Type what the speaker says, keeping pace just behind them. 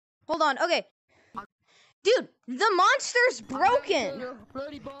Hold on. Okay. Dude, the monster's broken.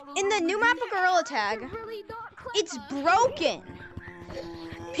 In the new map of Gorilla Tag, it's broken.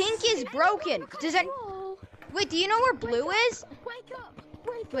 Pink is broken. Does that... Wait, do you know where blue is? Wake up!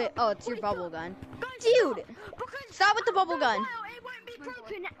 Wait, oh, it's your bubble gun. Dude, stop with the bubble gun. It won't be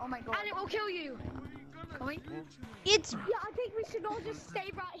broken, Oh my god. and it will kill you. It's... Yeah, I think we should all just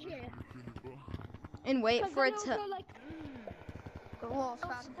stay right here. And wait for it to... Oh,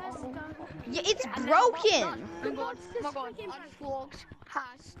 Yeah, it's broken. oh my god. I just walked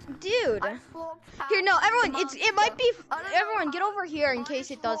past. Dude. I just walked past. Here, no, everyone, the it might be... monster. Everyone, get over here in I case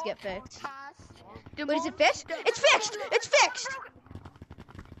just it does get walked fixed. past the Wait, is it fixed? monster. It's fixed! It's fixed!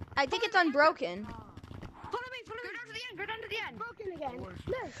 I think it's unbroken. Follow me, go down to the end. Broken again.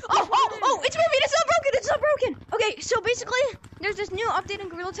 No. Oh, it's moving, it's not broken. Okay, so basically, there's this new update in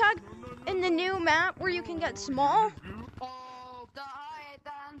Gorilla Tag in the new map where you can get small.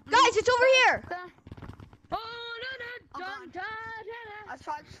 Guys, it's over here. I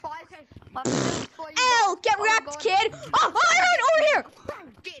tried to fight it. L, get wrecked, kid. Oh, everyone over here.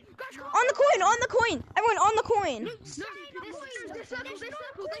 On the coin. Everyone on the coin.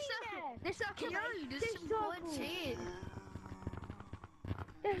 This circle.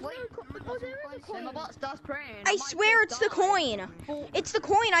 I swear it's the coin. It's the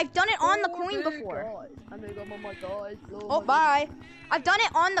coin. I've done it on the coin before. Oh, bye. I've done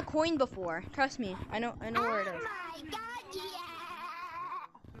it on the coin before. Trust me. I know where it is.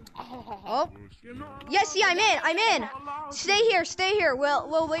 Oh. Yeah, see, I'm in. Stay here.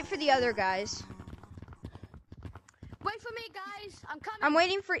 We'll wait for the other guys. Wait for me, guys. I'm coming. I'm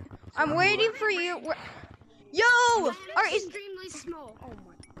waiting for you. Yo! Alright, Extremely small. Oh my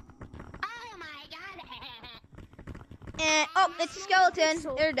god. oh, it's a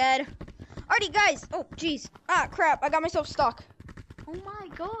skeleton. They're dead. Alrighty, guys. Oh, jeez. Ah, crap. I got myself stuck. Oh my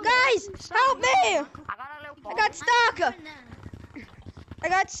god. Guys, help me! I got stuck. I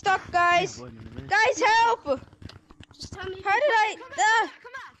got stuck, guys. Guys, help! Just tell me. How did I...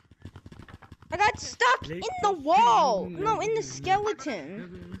 I got stuck in the wall. No, in the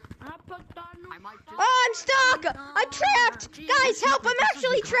skeleton. Oh, I'm stuck. I'm trapped. Guys, help. I'm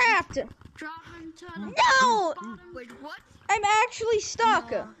actually trapped. No. Wait, what? I'm actually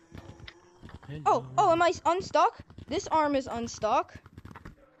stuck. Oh, am I unstuck? This arm is unstuck.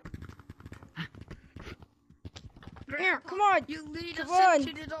 Here, come on. You lead Come us on.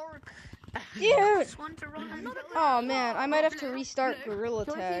 into the dark. Dude. Just want to run. Oh, man. I might have to restart Gorilla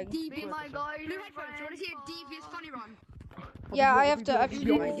Do you Tag. Be my guy. Blue headphones. Do you want to see a devious funny run? Yeah, I have to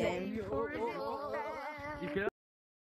do my game. You can